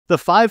The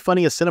 5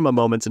 funniest cinema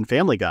moments in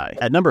Family Guy.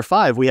 At number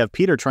 5, we have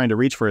Peter trying to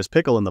reach for his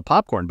pickle in the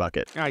popcorn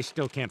bucket. I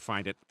still can't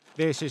find it.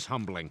 This is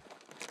humbling.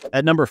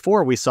 At number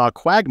 4, we saw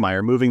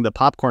Quagmire moving the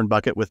popcorn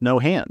bucket with no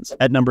hands.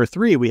 At number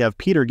 3, we have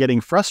Peter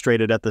getting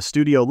frustrated at the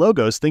studio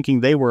logos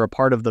thinking they were a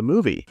part of the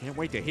movie. Can't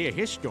wait to hear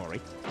his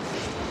story.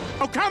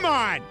 Oh, come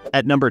on!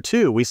 At number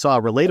 2, we saw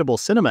a relatable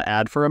cinema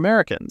ad for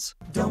Americans.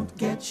 Don't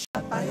get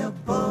shot by a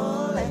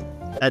bullet.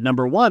 At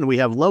number 1, we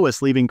have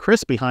Lois leaving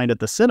Chris behind at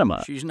the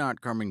cinema. She's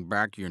not coming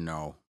back, you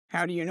know.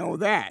 How do you know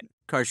that?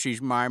 'Cause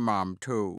she's my mom, too.